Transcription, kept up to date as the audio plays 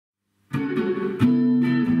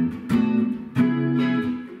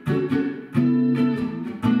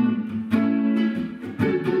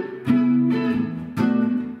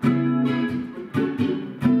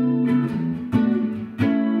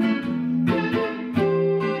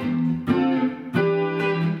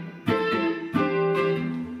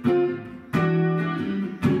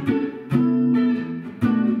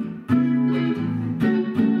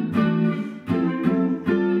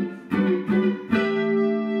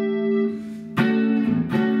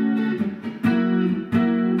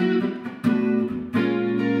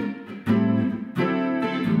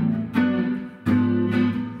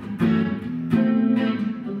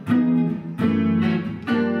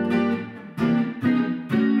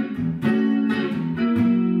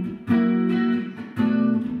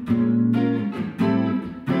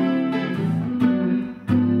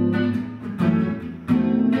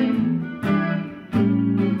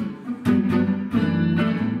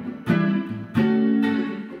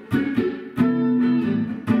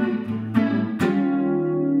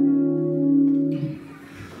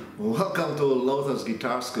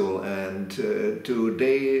Guitar School, and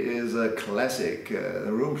today is a classic,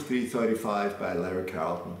 Room 335 by Larry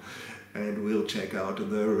Carlton, and we'll check out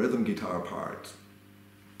the rhythm guitar part.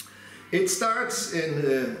 It starts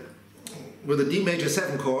with a D major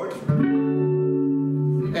 7 chord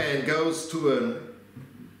and goes to an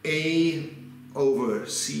A over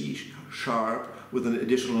C sharp with an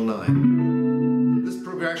additional 9. This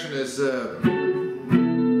progression is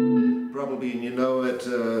probably, and you know it,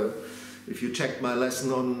 if you checked my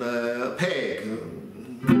lesson on peg,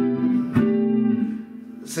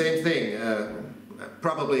 same thing.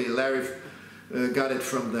 Probably Larry got it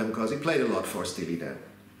from them because he played a lot for Steely Dan.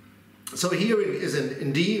 So here it is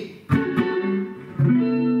in D,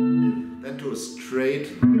 then to a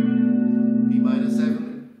straight D minor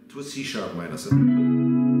 7, to a C sharp minor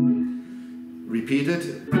 7.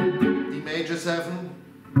 Repeated, D major 7,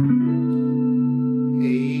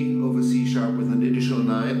 A over C sharp with an additional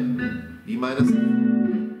 9, D minor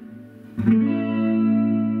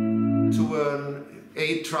 7, to an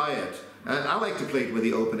A triad. And I like to play it with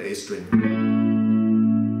the open A string.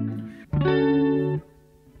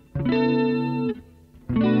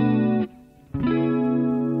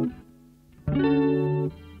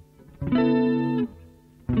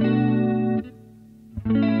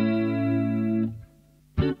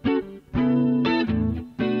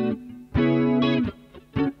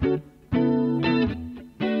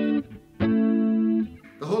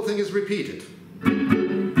 The whole thing is repeated.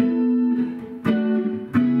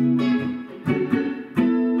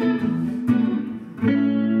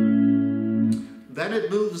 Then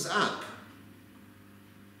it moves up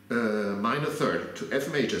minor third to F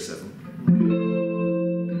major 7.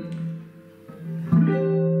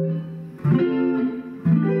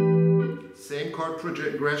 Same chord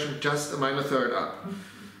progression, just a minor third up.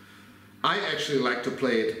 I actually like to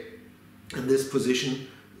play it in this position,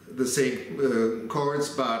 the same chords,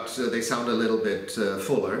 but they sound a little bit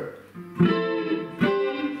fuller.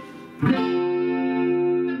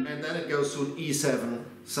 And then it goes to an E7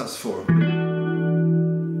 sus4.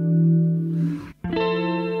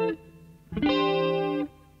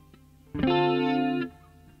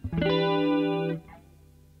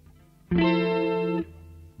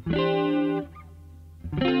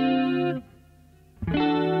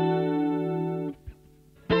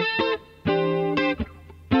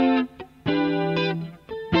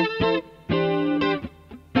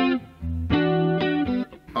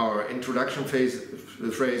 Our introduction phrase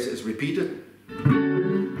is repeated.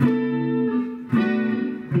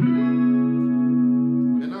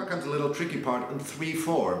 And now comes a little tricky part in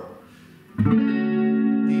 3/4.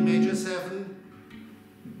 D major 7,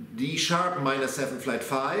 D sharp minor 7 flat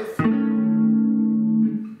 5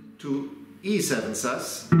 to E7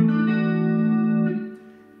 sus,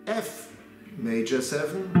 F major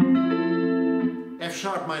 7, F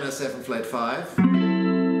sharp minor 7 flat 5,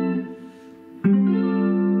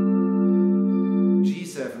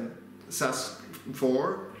 G7 sus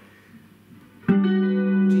 4, G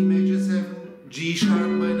major 7, G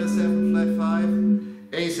sharp minor 7 flat 5,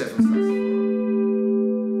 A7 sus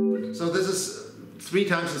 4. So this is 3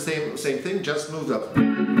 times the same thing, just moved up.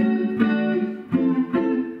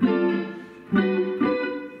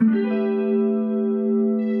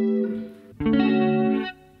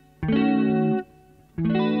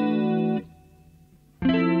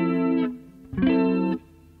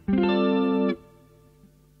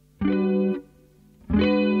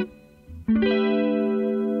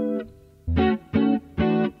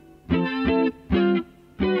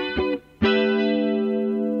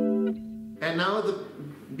 And now the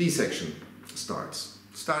B section starts.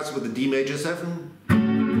 Starts with the D major 7.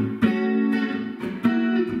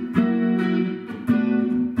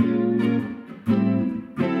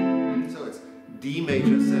 So it's D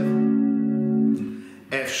major 7,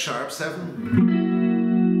 F sharp 7,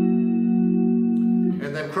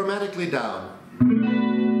 and then chromatically down.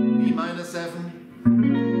 B minor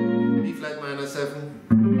 7, B flat minor 7,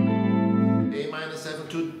 A minor 7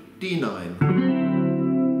 to D9.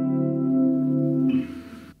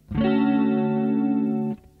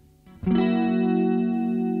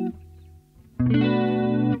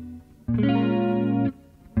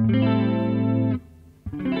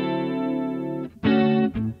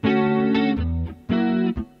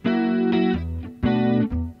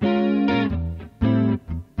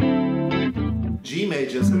 G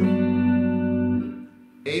major 7,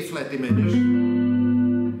 A flat diminished,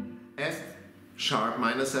 F sharp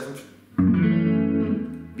minor 7,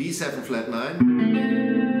 B7 flat 9,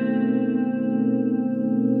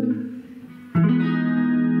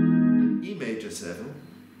 E major 7,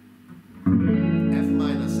 F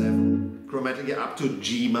minor 7, chromatically up to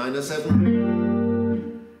G minor 7,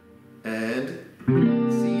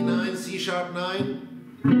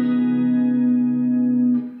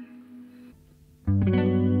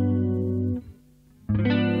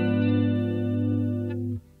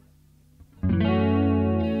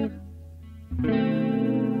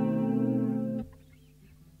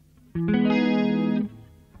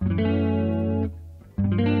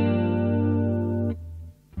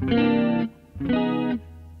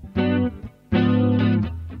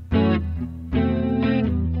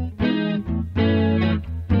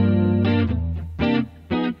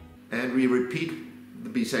 repeat the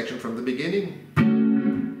B section from the beginning.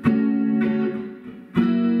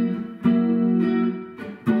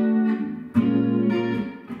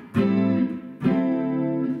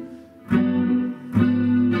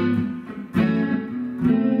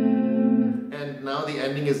 And now the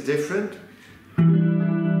ending is different.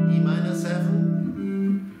 E minor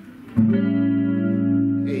 7,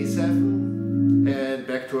 A7, and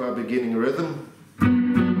back to our beginning rhythm.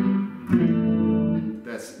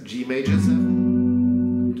 That's G major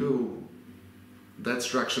 7 to that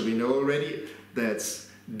structure we know already. That's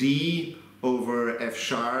D over F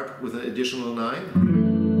sharp with an additional 9.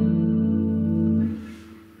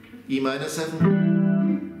 E minor 7.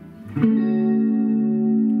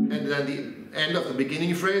 And then the end of the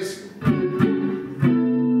beginning phrase.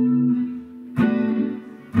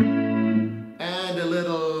 And a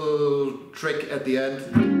little trick at the end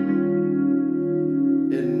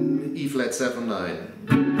in E flat 7, 9.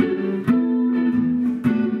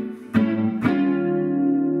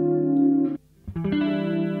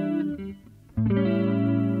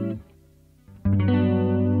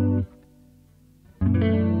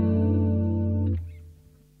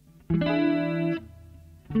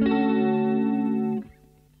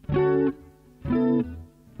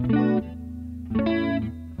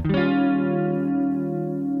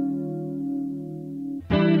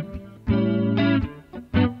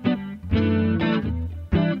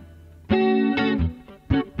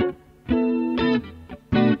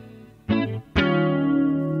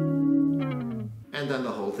 And then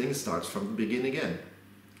the whole thing starts from the beginning again.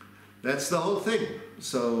 That's the whole thing.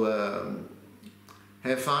 So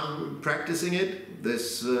have fun practicing it.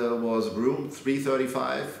 This was room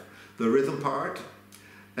 335, the rhythm part.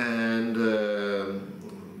 And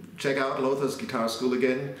check out Lothar's Guitar School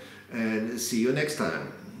again, and see you next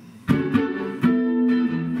time.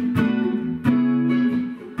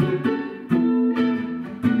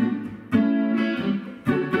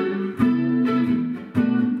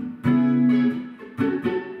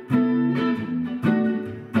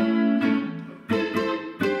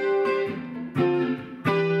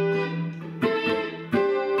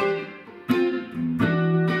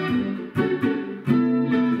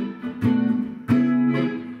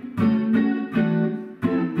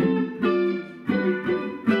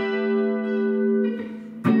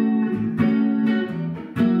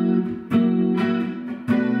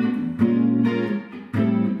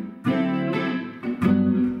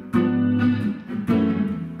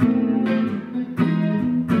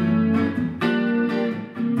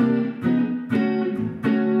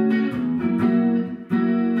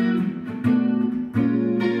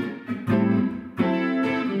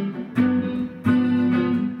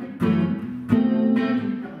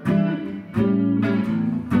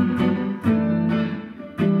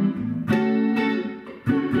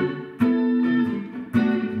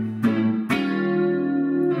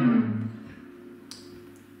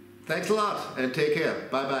 Thanks a lot and take care.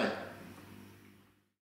 Bye bye.